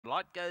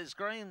Light goes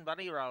green,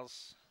 Bunny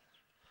rolls.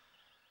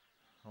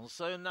 We'll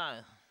soon know.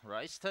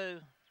 Race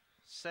 2,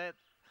 set.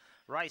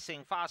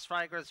 Racing Fast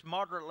Fragrance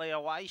moderately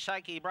away.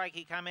 Shaky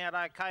Breaky come out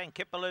okay, and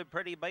Kipaloo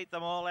Pretty beat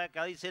them all out.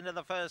 Goes into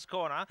the first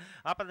corner.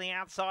 Up on the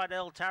outside,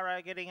 El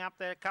Taro getting up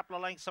there a couple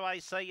of lengths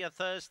away. See You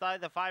Thursday.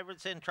 The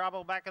favourites in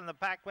trouble back in the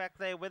pack back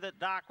there with it.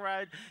 Dark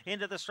Road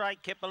into the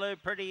straight. Kipaloo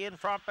Pretty in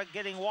front, but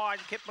getting wide.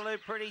 Kipaloo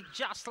Pretty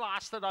just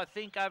lasted, I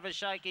think, over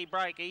Shaky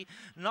Breaky.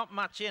 Not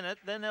much in it.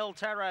 Then El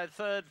Taro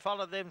third,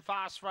 followed them.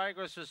 Fast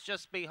Fragrance was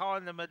just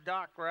behind them at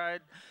Dark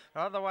Road.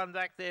 Other one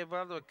back there,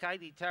 brother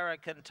Katie Taro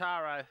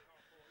Cantaro.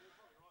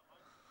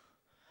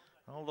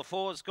 All the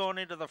four's gone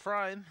into the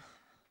frame.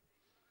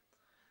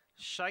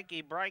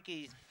 Shaky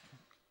Breaky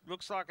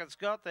looks like it's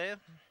got there.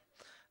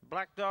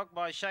 Black Dog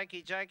by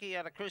Shaky Jakey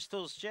out of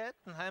Crystal's Jet,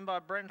 and home by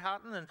Brent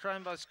Hutton and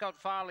trained by Scott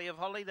Farley of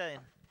Hollydean.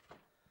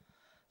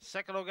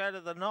 Second will go to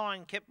the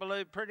 9,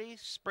 Kipaloo Pretty,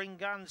 Spring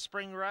Gun,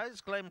 Spring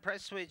Rose, Glen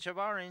Prestwich of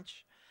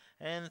Orange.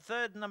 And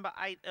third, number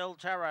 8, El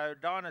Taro,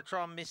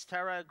 Dynatron, Miss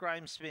Taro,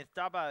 Graham Smith,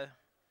 Dubbo.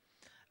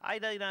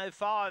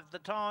 18:05 the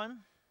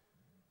time.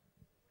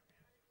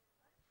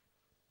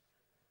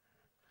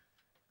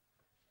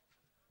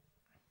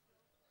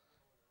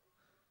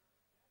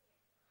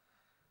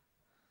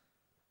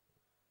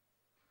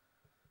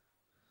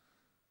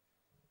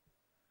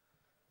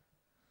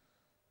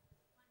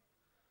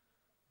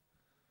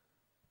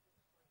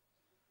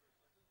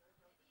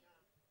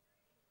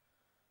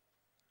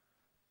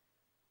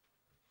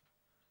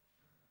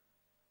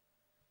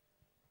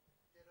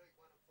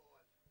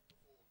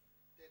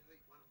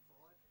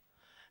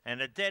 And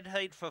a dead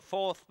heat for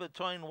fourth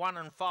between 1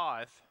 and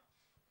 5.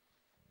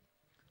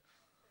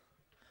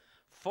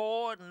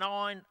 4,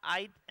 9,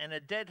 8, and a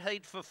dead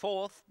heat for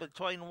fourth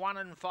between 1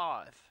 and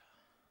 5.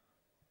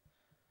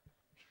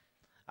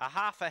 A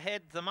half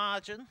ahead the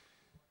margin.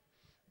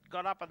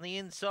 Got up on the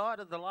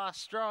inside of the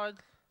last stride.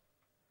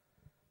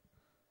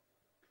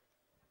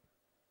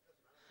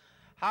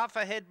 Half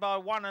ahead by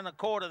 1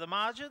 1/4 the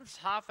margins.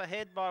 Half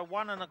ahead by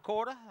 1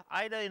 1/4.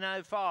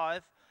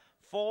 18:05.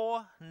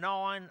 4,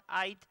 9,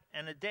 8,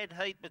 and a dead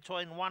heat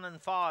between 1 and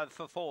 5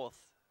 for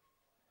fourth.